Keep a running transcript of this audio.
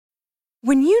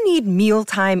When you need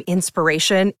mealtime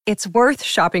inspiration, it's worth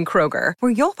shopping Kroger,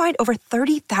 where you'll find over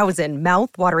 30,000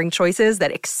 mouth-watering choices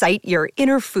that excite your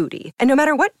inner foodie. And no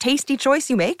matter what tasty choice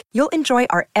you make, you'll enjoy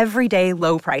our everyday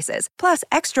low prices, plus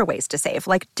extra ways to save,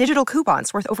 like digital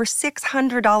coupons worth over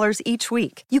 $600 each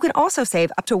week. You can also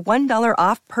save up to $1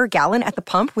 off per gallon at the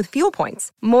pump with fuel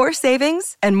points. More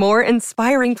savings and more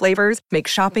inspiring flavors make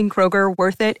shopping Kroger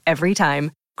worth it every time.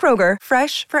 Kroger,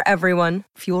 fresh for everyone.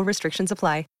 Fuel restrictions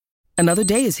apply. Another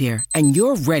day is here, and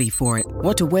you're ready for it.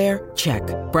 What to wear? Check.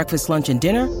 Breakfast, lunch, and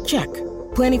dinner? Check.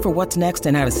 Planning for what's next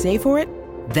and how to save for it?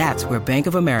 That's where Bank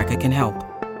of America can help.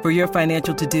 For your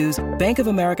financial to-dos, Bank of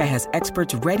America has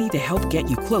experts ready to help get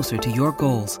you closer to your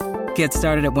goals. Get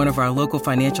started at one of our local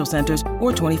financial centers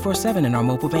or 24/7 in our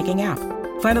mobile banking app.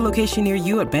 Find a location near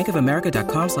you at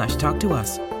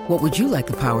bankofamerica.com/talktous. What would you like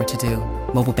the power to do?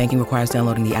 Mobile banking requires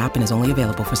downloading the app and is only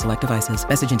available for select devices.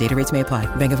 Message and data rates may apply.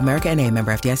 Bank of America N.A.,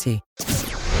 member FDIC.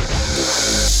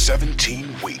 17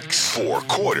 weeks, 4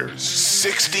 quarters,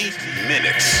 60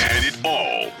 minutes, and it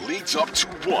all leads up to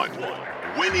one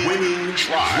winning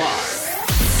drive.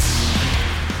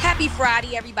 Happy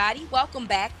Friday, everybody. Welcome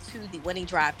back to the Winning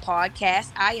Drive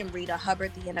podcast. I am Rita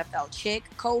Hubbard, the NFL chick,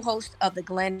 co-host of the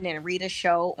Glenn and Rita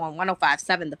show on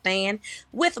 105.7 The Fan,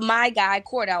 with my guy,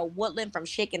 Cordell Woodland from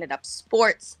Shaking It Up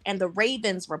Sports and the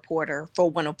Ravens reporter for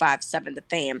 105.7 The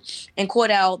Fan. And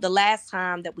Cordell, the last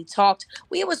time that we talked,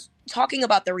 we was talking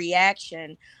about the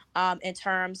reaction in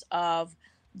terms of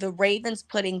the Ravens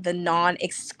putting the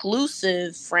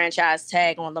non-exclusive franchise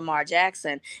tag on Lamar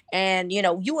Jackson. And, you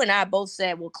know, you and I both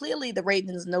said, well, clearly the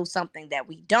Ravens know something that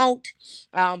we don't,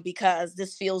 because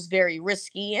this feels very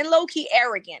risky and low-key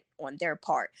arrogant on their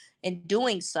part in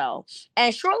doing so.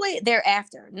 And shortly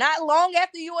thereafter, not long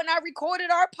after you and I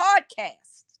recorded our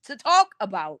podcast to talk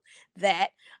about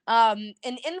that, an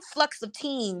influx of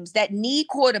teams that need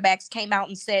quarterbacks came out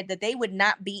and said that they would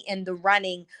not be in the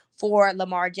running for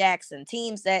Lamar Jackson.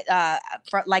 Teams that,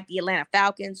 like the Atlanta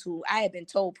Falcons, who I had been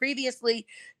told previously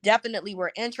definitely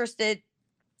were interested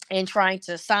in trying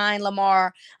to sign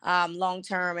Lamar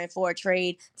long-term and for a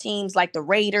trade. Teams like the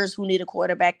Raiders, who need a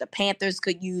quarterback. The Panthers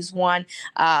could use one.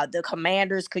 The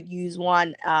Commanders could use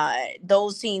one.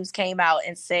 Those teams came out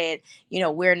and said, you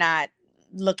know, we're not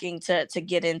looking to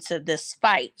get into this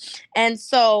fight. And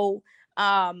so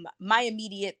my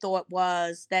immediate thought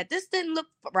was that this didn't look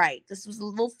right. This was a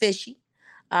little fishy.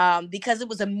 Because it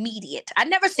was immediate. I'd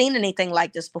never seen anything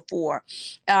like this before.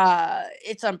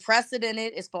 It's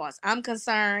unprecedented as far as I'm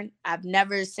concerned. I've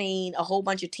never seen a whole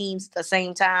bunch of teams at the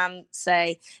same time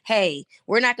say, hey,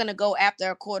 we're not going to go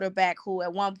after a quarterback who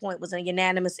at one point was a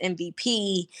unanimous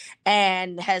MVP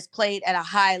and has played at a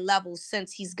high level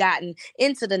since he's gotten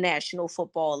into the National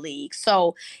Football League.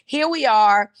 So here we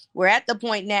are. We're at the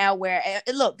point now where,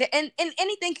 look, and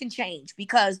anything can change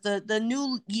because the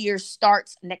new year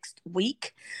starts next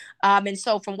week. And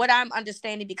so from what I'm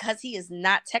understanding, because he is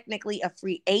not technically a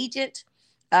free agent,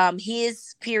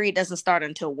 his period doesn't start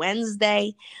until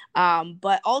Wednesday.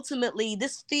 But ultimately,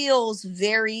 this feels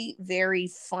very, very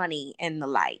funny in the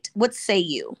light. What say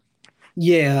you?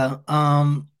 Yeah,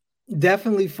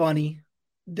 definitely funny.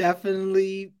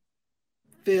 Definitely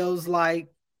feels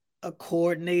like a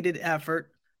coordinated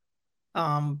effort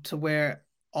to where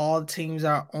all teams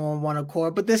are on one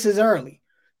accord. But this is early.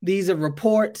 These are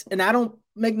reports, and I don't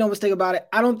make no mistake about it.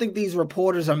 I don't think these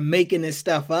reporters are making this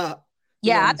stuff up.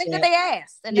 Yeah, I think that they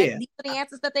asked, and these are the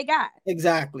answers that they got.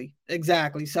 Exactly.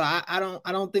 So I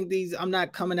don't think I'm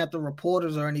not coming at the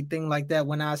reporters or anything like that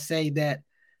when I say that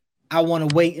I want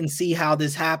to wait and see how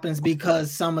this happens,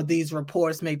 because some of these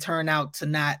reports may turn out to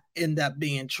not end up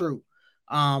being true.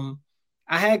 I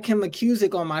had Kim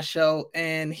McCusick on my show,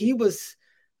 and he was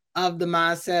of the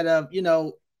mindset of, you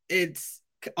know, it's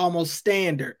almost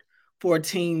standard for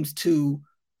teams to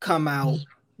come out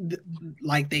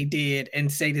like they did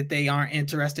and say that they aren't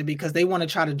interested because they want to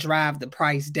try to drive the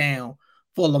price down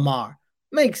for Lamar.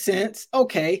 Makes sense.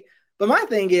 Okay. But my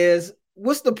thing is,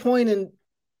 what's the point in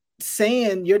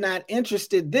saying you're not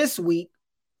interested this week,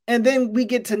 and then we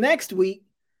get to next week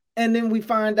and then we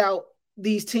find out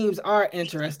these teams are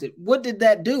interested? What did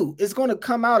that do? It's going to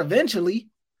come out eventually.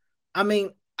 I mean,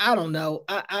 I don't know.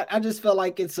 I just feel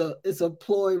like it's a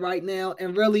ploy right now,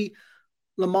 and really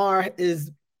Lamar he's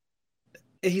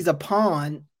a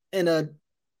pawn in a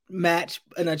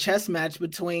chess match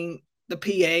between the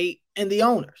PA and the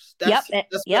owners. That's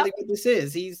really what this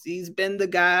is. He's been the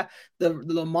guy. The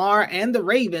Lamar and the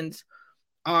Ravens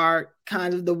are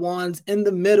kind of the ones in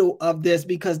the middle of this,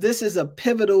 because this is a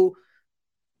pivotal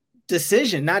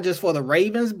decision, not just for the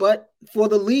Ravens, but for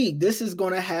the league. This is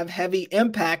going to have heavy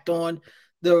impact on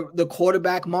the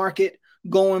quarterback market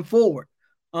going forward.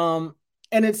 And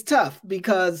it's tough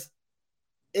because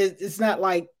it's not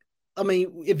like, I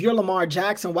mean, if you're Lamar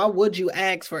Jackson, why would you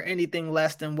ask for anything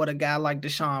less than what a guy like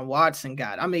Deshaun Watson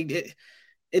got? I mean,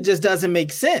 it just doesn't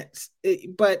make sense.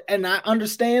 And I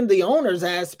understand the owner's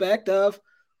aspect of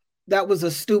that was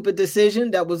a stupid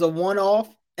decision, that was a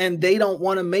one-off, and they don't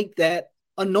want to make that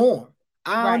a norm.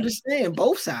 I understand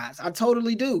both sides. I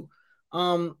totally do.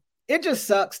 It just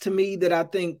sucks to me that I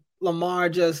think Lamar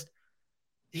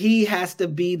he has to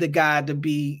be the guy to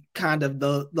be kind of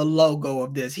the logo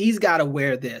of this. He's got to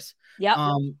wear this. Yep.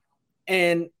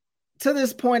 And to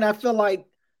this point, I feel like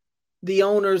the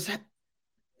owners,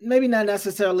 maybe not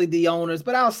necessarily the owners,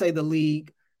 but I'll say the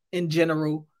league in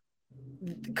general,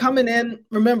 coming in,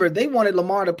 remember, they wanted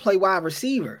Lamar to play wide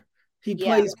receiver. He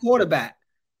plays quarterback.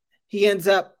 He ends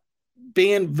up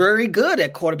being very good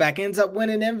at quarterback, ends up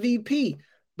winning MVP,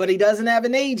 but he doesn't have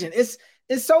an agent.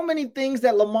 It's so many things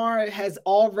that Lamar has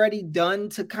already done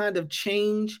to kind of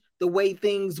change the way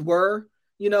things were.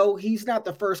 You know, he's not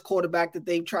the first quarterback that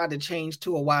they've tried to change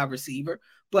to a wide receiver,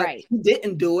 but he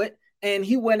didn't do it. And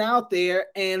he went out there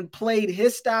and played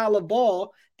his style of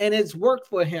ball, and it's worked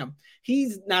for him.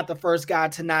 He's not the first guy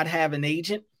to not have an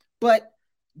agent, but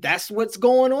that's what's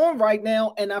going on right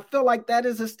now. And I feel like that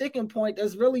is a sticking point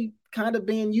that's really kind of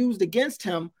being used against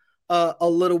him a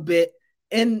little bit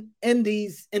in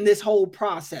this whole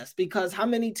process, because how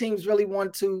many teams really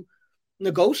want to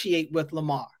negotiate with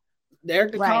Lamar?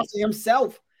 Eric DeCosta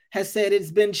himself has said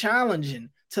it's been challenging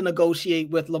to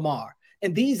negotiate with Lamar.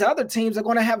 And these other teams are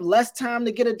going to have less time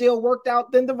to get a deal worked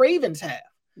out than the Ravens have.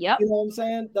 Yep. You know what I'm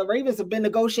saying? The Ravens have been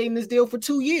negotiating this deal for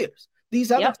 2 years.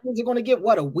 These other teams are going to get,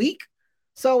 a week?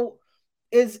 So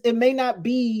it may not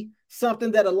be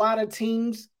something that a lot of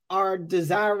teams are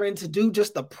desiring to do,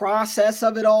 just the process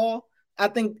of it all. I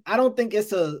don't think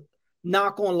it's a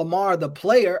knock on Lamar, the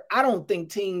player. I don't think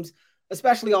teams,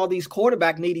 especially all these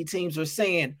quarterback needy teams, are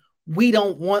saying, we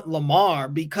don't want Lamar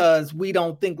because we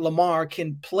don't think Lamar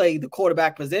can play the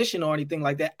quarterback position or anything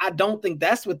like that. I don't think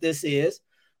that's what this is.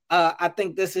 I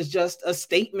think this is just a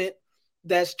statement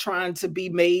that's trying to be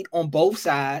made on both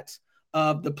sides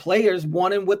of the players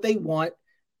wanting what they want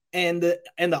and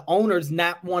the owners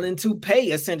not wanting to pay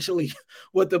essentially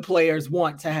what the players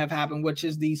want to have happen, which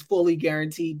is these fully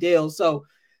guaranteed deals. So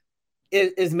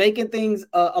it is making things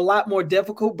a lot more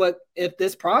difficult. But if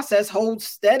this process holds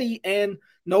steady and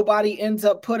nobody ends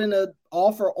up putting an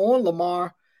offer on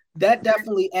Lamar, that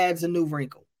definitely adds a new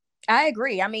wrinkle. I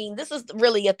agree. I mean, this is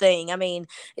really a thing. I mean,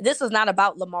 this is not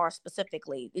about Lamar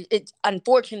specifically. It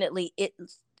unfortunately, it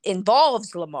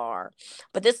involves Lamar,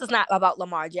 but this is not about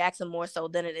Lamar Jackson more so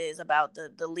than it is about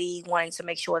the league wanting to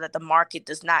make sure that the market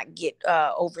does not get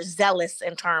overzealous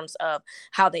in terms of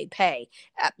how they pay.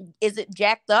 Is it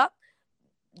jacked up?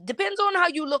 Depends on how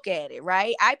you look at it,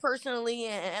 right? I personally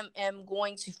am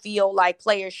going to feel like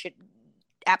players should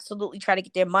absolutely try to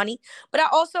get their money, but I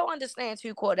also understand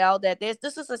too, Cordell, that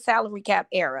this is a salary cap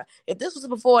era. If this was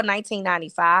before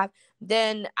 1995,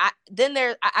 then I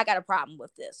got a problem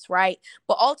with this, right?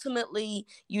 But ultimately,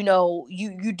 you know,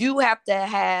 you do have to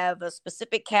have a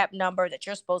specific cap number that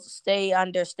you're supposed to stay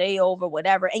under, stay over,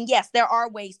 whatever. And yes, there are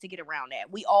ways to get around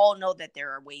that. We all know that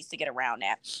there are ways to get around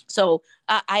that. So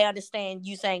I understand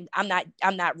you saying I'm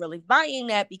not really buying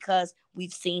that because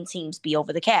we've seen teams be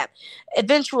over the cap.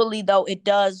 Eventually, though,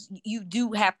 you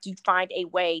do have to find a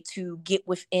way to get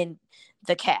within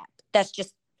the cap. That's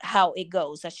just how it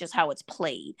goes. That's just how it's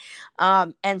played.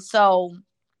 And so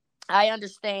I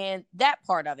understand that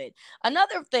part of it.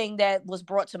 Another thing that was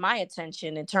brought to my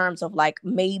attention in terms of like,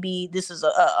 maybe this is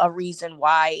a reason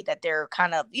why that they're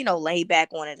kind of, you know, laid back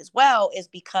on it as well, is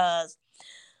because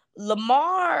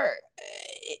Lamar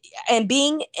and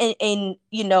being in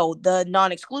you know, the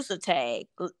non-exclusive tag,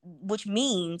 which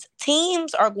means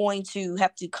teams are going to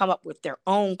have to come up with their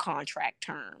own contract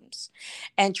terms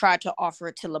and try to offer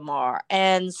it to Lamar.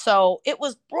 And so it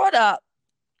was brought up,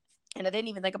 and I didn't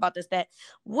even think about this, that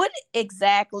what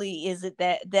exactly is it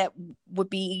that would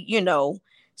be, you know,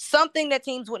 something that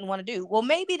teams wouldn't want to do? Well,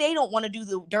 maybe they don't want to do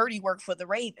the dirty work for the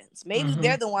Ravens. Maybe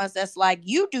they're the ones that's like,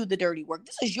 you do the dirty work.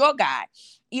 This is your guy.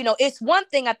 You know, it's one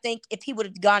thing, I think, if he would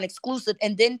have gone exclusive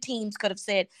and then teams could have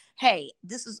said, hey,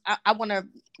 I want to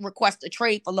request a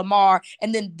trade for Lamar.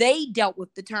 And then they dealt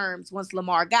with the terms once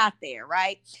Lamar got there,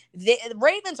 right? The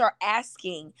Ravens are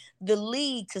asking the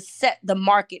league to set the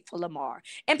market for Lamar,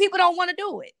 and people don't want to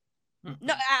do it.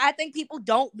 No, I think people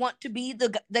don't want to be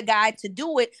the guy to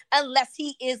do it unless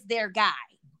he is their guy,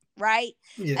 right?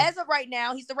 Yeah. As of right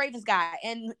now, he's the Ravens guy.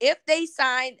 And if they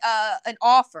sign an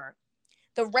offer,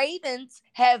 the Ravens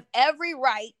have every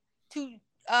right to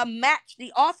match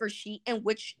the offer sheet in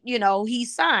which, he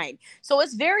signed. So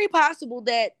it's very possible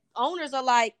that owners are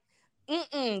like,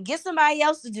 get somebody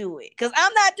else to do it, because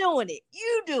I'm not doing it.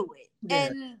 You do it. Yeah.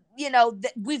 And,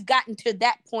 we've gotten to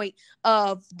that point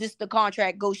of the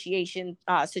contract negotiation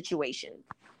situation.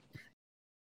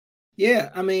 Yeah,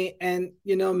 I mean, and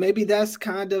maybe that's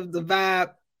kind of the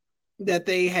vibe that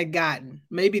they had gotten.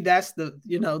 Maybe that's the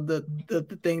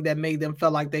thing that made them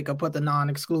feel like they could put the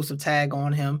non-exclusive tag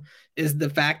on him, is the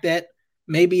fact that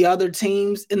maybe other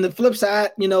teams. In the flip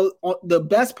side, the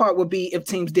best part would be if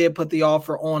teams did put the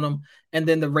offer on him, and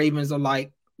then the Ravens are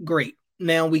like, great,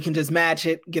 now we can just match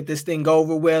it, get this thing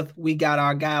over with. We got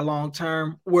our guy long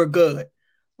term. We're good.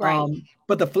 Right.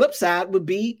 But the flip side would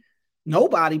be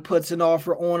nobody puts an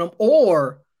offer on him,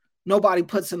 or nobody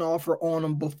puts an offer on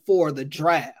him before the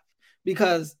draft.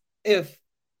 Because if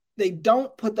they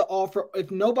don't put the offer, if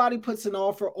nobody puts an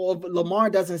offer, or Lamar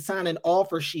doesn't sign an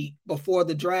offer sheet before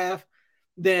the draft,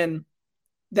 then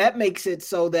that makes it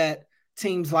so that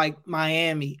teams like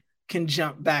Miami can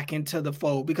jump back into the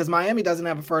fold, because Miami doesn't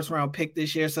have a first round pick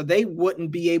this year. So they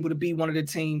wouldn't be able to be one of the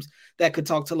teams that could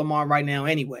talk to Lamar right now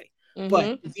anyway. Mm-hmm.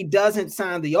 But if he doesn't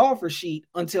sign the offer sheet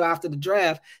until after the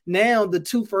draft, now the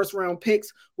 2 first round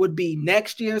picks would be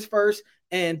next year's first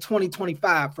and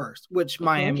 2025 first, which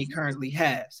Miami currently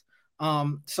has.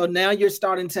 So now you're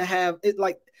starting to have it,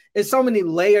 like, it's so many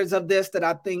layers of this that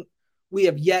I think we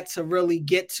have yet to really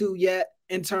get to yet,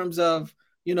 in terms of,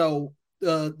 the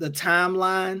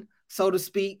timeline, so to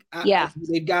speak.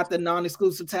 They've got the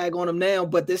non-exclusive tag on them now,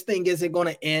 but this thing isn't going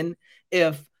to end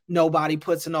if nobody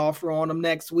puts an offer on them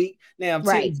next week. Now, if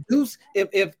teams do,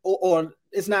 or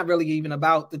it's not really even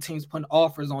about the teams putting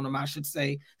offers on them, I should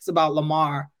say. It's about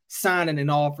Lamar signing an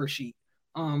offer sheet,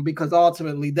 because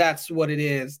ultimately that's what it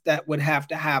is that would have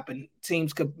to happen.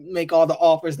 Teams could make all the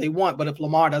offers they want, but if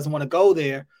Lamar doesn't want to go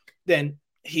there, then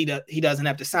he doesn't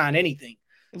have to sign anything.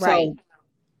 Right.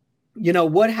 So,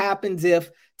 what happens if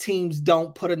teams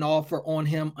don't put an offer on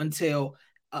him until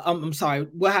I'm sorry,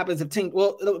 what happens if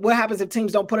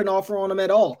teams don't put an offer on him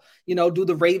at all? Do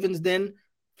the Ravens then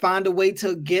find a way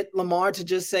to get Lamar to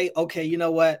just say, okay, you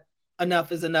know what,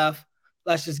 enough is enough,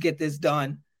 let's just get this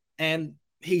done, and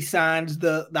he signs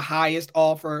the highest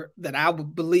offer that I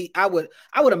would believe? I would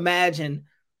imagine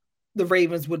the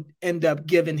Ravens would end up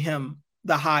giving him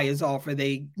the highest offer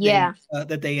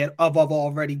that they have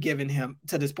already given him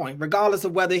to this point, regardless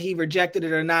of whether he rejected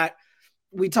it or not.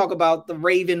 We talk about the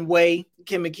Raven way.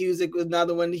 Kim McCusick was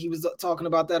another one. He was talking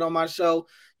about that on my show.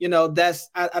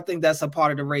 I think that's a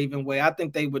part of the Raven way. I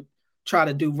think they would try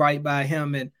to do right by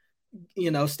him and,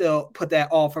 still put that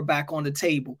offer back on the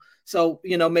table. So,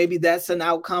 maybe that's an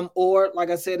outcome. Or, like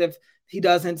I said, if he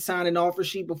doesn't sign an offer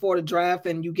sheet before the draft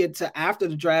and you get to after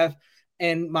the draft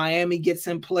and Miami gets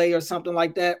in play or something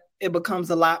like that, it becomes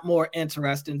a lot more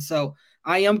interesting. So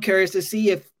I am curious to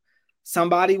see if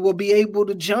somebody will be able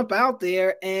to jump out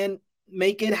there and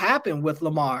make it happen with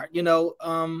Lamar,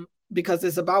 because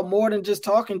it's about more than just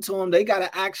talking to him. They got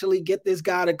to actually get this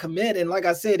guy to commit. And like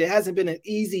I said, it hasn't been an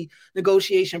easy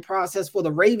negotiation process for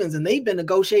the Ravens, and they've been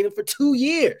negotiating for 2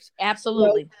 years.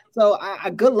 Absolutely. So I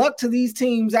good luck to these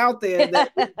teams out there.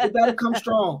 That they better come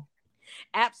strong.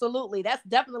 Absolutely. That's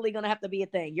definitely going to have to be a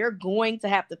thing. You're going to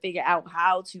have to figure out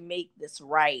how to make this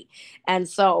right. And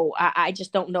so I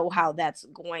just don't know how that's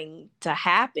going to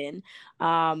happen.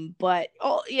 But,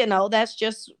 that's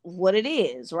just what it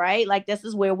is, right? Like, this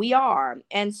is where we are.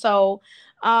 And so,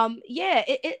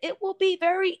 it will be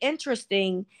very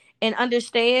interesting in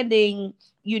understanding,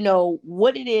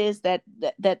 what it is that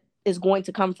is going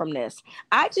to come from this.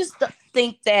 I just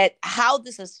think that how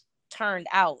this has turned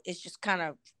out is just kind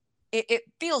of, it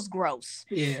feels gross.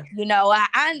 Yeah.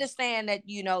 I understand that,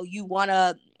 you want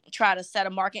to try to set a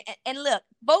market. And look,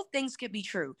 both things could be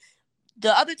true.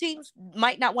 The other teams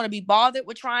might not want to be bothered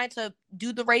with trying to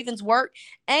do the Ravens work.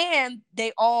 And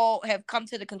they all have come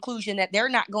to the conclusion that they're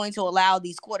not going to allow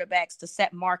these quarterbacks to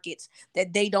set markets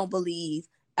that they don't believe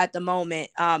at the moment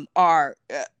are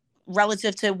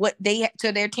relative to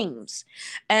to their teams.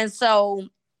 And so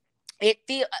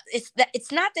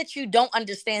it's not that you don't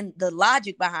understand the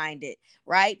logic behind it,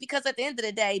 right? Because at the end of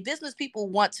the day, business people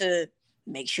want to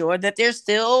make sure that there's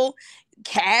still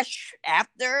cash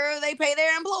after they pay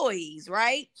their employees,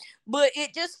 right? But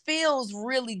it just feels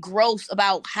really gross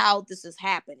about how this is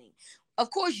happening. Of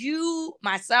course, you,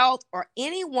 myself, or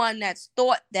anyone that's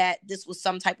thought that this was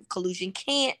some type of collusion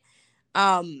can't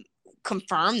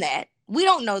confirm that. We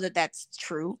don't know that that's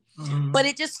true, but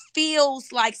it just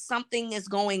feels like something is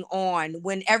going on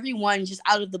when everyone just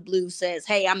out of the blue says,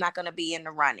 hey, I'm not going to be in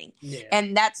the running. Yeah.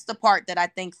 And that's the part that I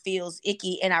think feels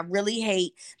icky. And I really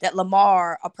hate that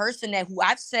Lamar, a person that who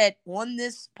I've said on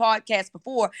this podcast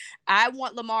before, I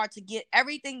want Lamar to get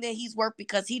everything that he's worth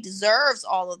because he deserves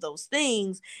all of those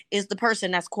things, is the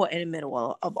person that's caught in the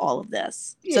middle of all of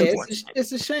this. Yeah,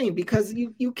 it's a shame because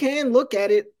you can look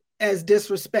at it as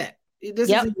disrespect. This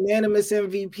is a unanimous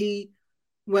MVP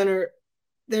winner.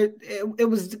 It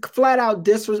was flat out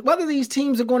disrespect. Whether these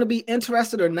teams are going to be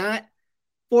interested or not,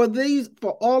 for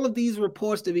all of these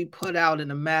reports to be put out in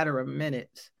a matter of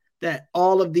minutes that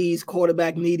all of these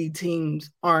quarterback needy teams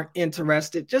aren't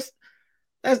interested,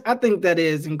 I think that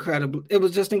is incredible. It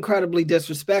was just incredibly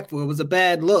disrespectful. It was a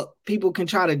bad look. People can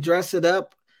try to dress it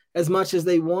up as much as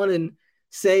they want and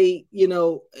say,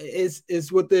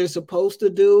 it's what they're supposed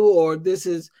to do, or this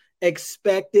is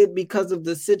expected because of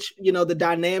the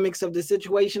dynamics of the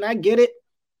situation. I get it,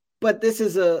 but this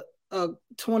is a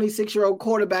 26-year-old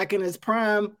quarterback in his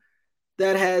prime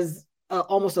that has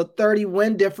almost a 30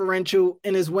 win differential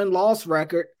in his win-loss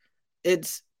record.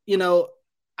 It's,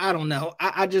 I don't know.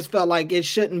 I just felt like it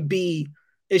shouldn't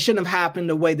have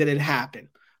happened the way that it happened.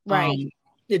 Right.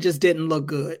 It just didn't look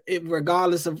good.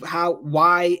 Regardless of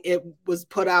why it was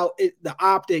put out, the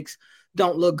optics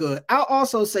don't look good. I'll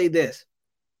also say this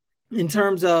in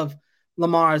terms of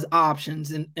Lamar's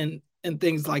options and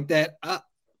things like that.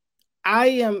 I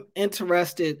am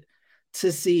interested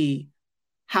to see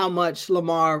how much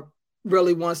Lamar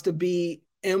really wants to be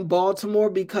in Baltimore,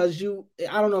 because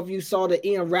I don't know if you saw the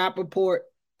Ian Rappaport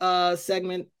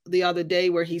segment the other day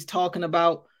where he's talking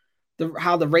about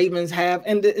how the Ravens have,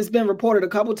 and it's been reported a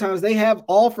couple times, they have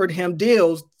offered him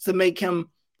deals to make him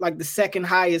like the second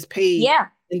highest paid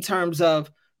in terms of,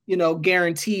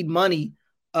 guaranteed money.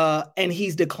 And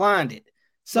he's declined it.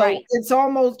 So It's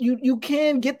almost, you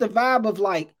can get the vibe of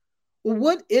like, well,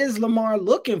 what is Lamar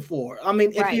looking for? I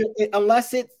mean,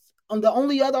 unless it's the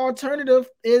only other alternative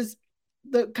is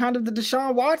the kind of the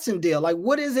Deshaun Watson deal. Like,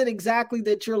 what is it exactly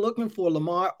that you're looking for,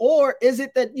 Lamar? Or is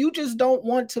it that you just don't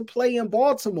want to play in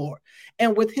Baltimore?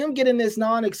 And with him getting this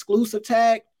non-exclusive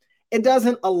tag, it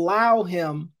doesn't allow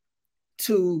him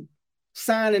to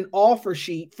sign an offer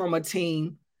sheet from a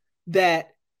team that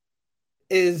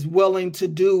is willing to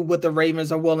do what the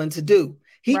Ravens are willing to do.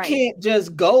 He can't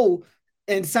just go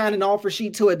and sign an offer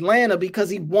sheet to Atlanta because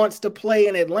he wants to play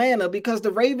in Atlanta, because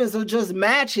the Ravens will just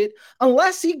match it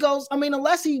unless he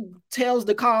tells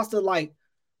DaCosta, like,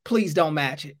 please don't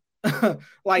match it.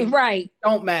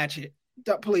 Don't match it.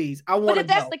 Please. I want to. But if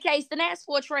that's the case, then ask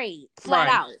for a trade flat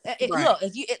out. Look,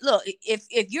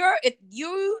 if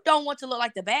you don't want to look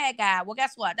like the bad guy, well,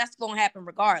 guess what? That's going to happen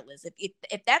regardless.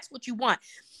 If that's what you want,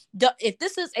 if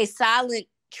this is a silent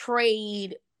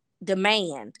trade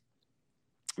demand,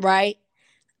 right?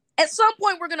 At some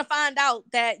point, we're going to find out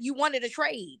that you wanted a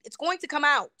trade. It's going to come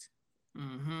out.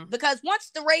 Because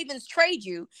once the Ravens trade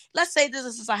you, let's say this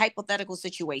is a hypothetical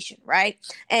situation, right?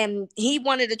 And he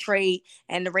wanted a trade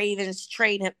and the Ravens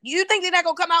trade him. You think they're not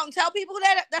going to come out and tell people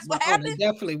that that's what happened? They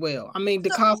definitely will. I mean,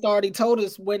 DaCosta already told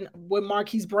us when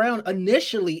Marquise Brown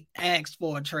initially asked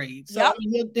for a trade. So I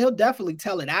mean, he'll definitely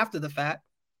tell it after the fact.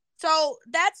 So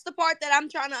that's the part that I'm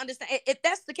trying to understand. If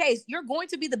that's the case, you're going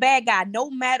to be the bad guy no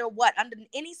matter what. Under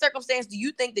any circumstance, do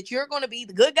you think that you're going to be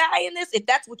the good guy in this? If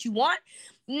that's what you want,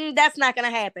 that's not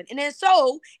going to happen. And then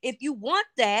so if you want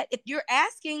that, if you're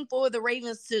asking for the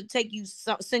Ravens to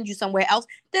send you somewhere else,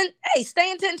 then, hey,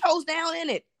 stand 10 toes down in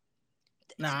it.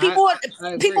 People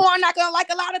are not going to like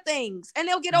a lot of things, and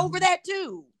they'll get over that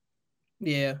too.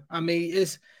 Yeah. I mean,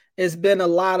 it's been a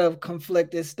lot of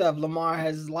conflicted stuff. Lamar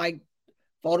has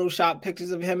Photoshop pictures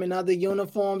of him in other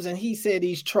uniforms, and he said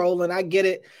he's trolling. I get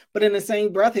it, but in the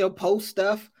same breath, he'll post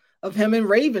stuff of him in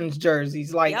Ravens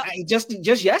jerseys. Like just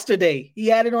yesterday, he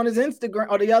had it on his Instagram,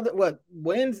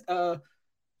 or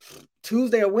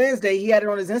Tuesday or Wednesday, he had it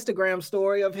on his Instagram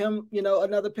story of him.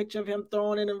 Another picture of him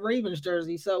throwing in a Ravens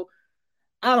jersey. So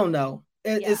I don't know.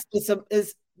 It's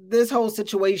this whole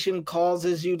situation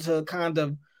causes you to kind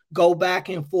of go back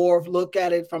and forth, look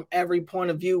at it from every point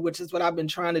of view, which is what I've been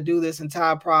trying to do this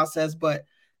entire process, but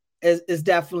it's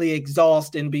definitely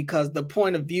exhausting because the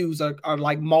point of views are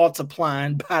like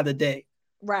multiplying by the day.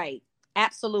 Right.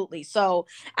 Absolutely. So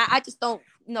I just don't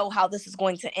know how this is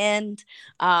going to end.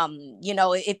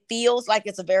 It feels like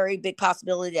it's a very big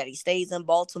possibility that he stays in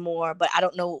Baltimore, but I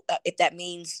don't know if that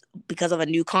means because of a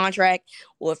new contract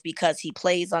or if because he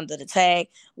plays under the tag.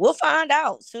 We'll find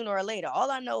out sooner or later. All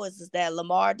I know is that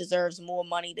Lamar deserves more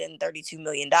money than $32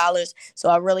 million. So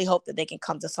I really hope that they can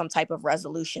come to some type of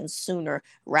resolution sooner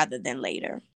rather than later.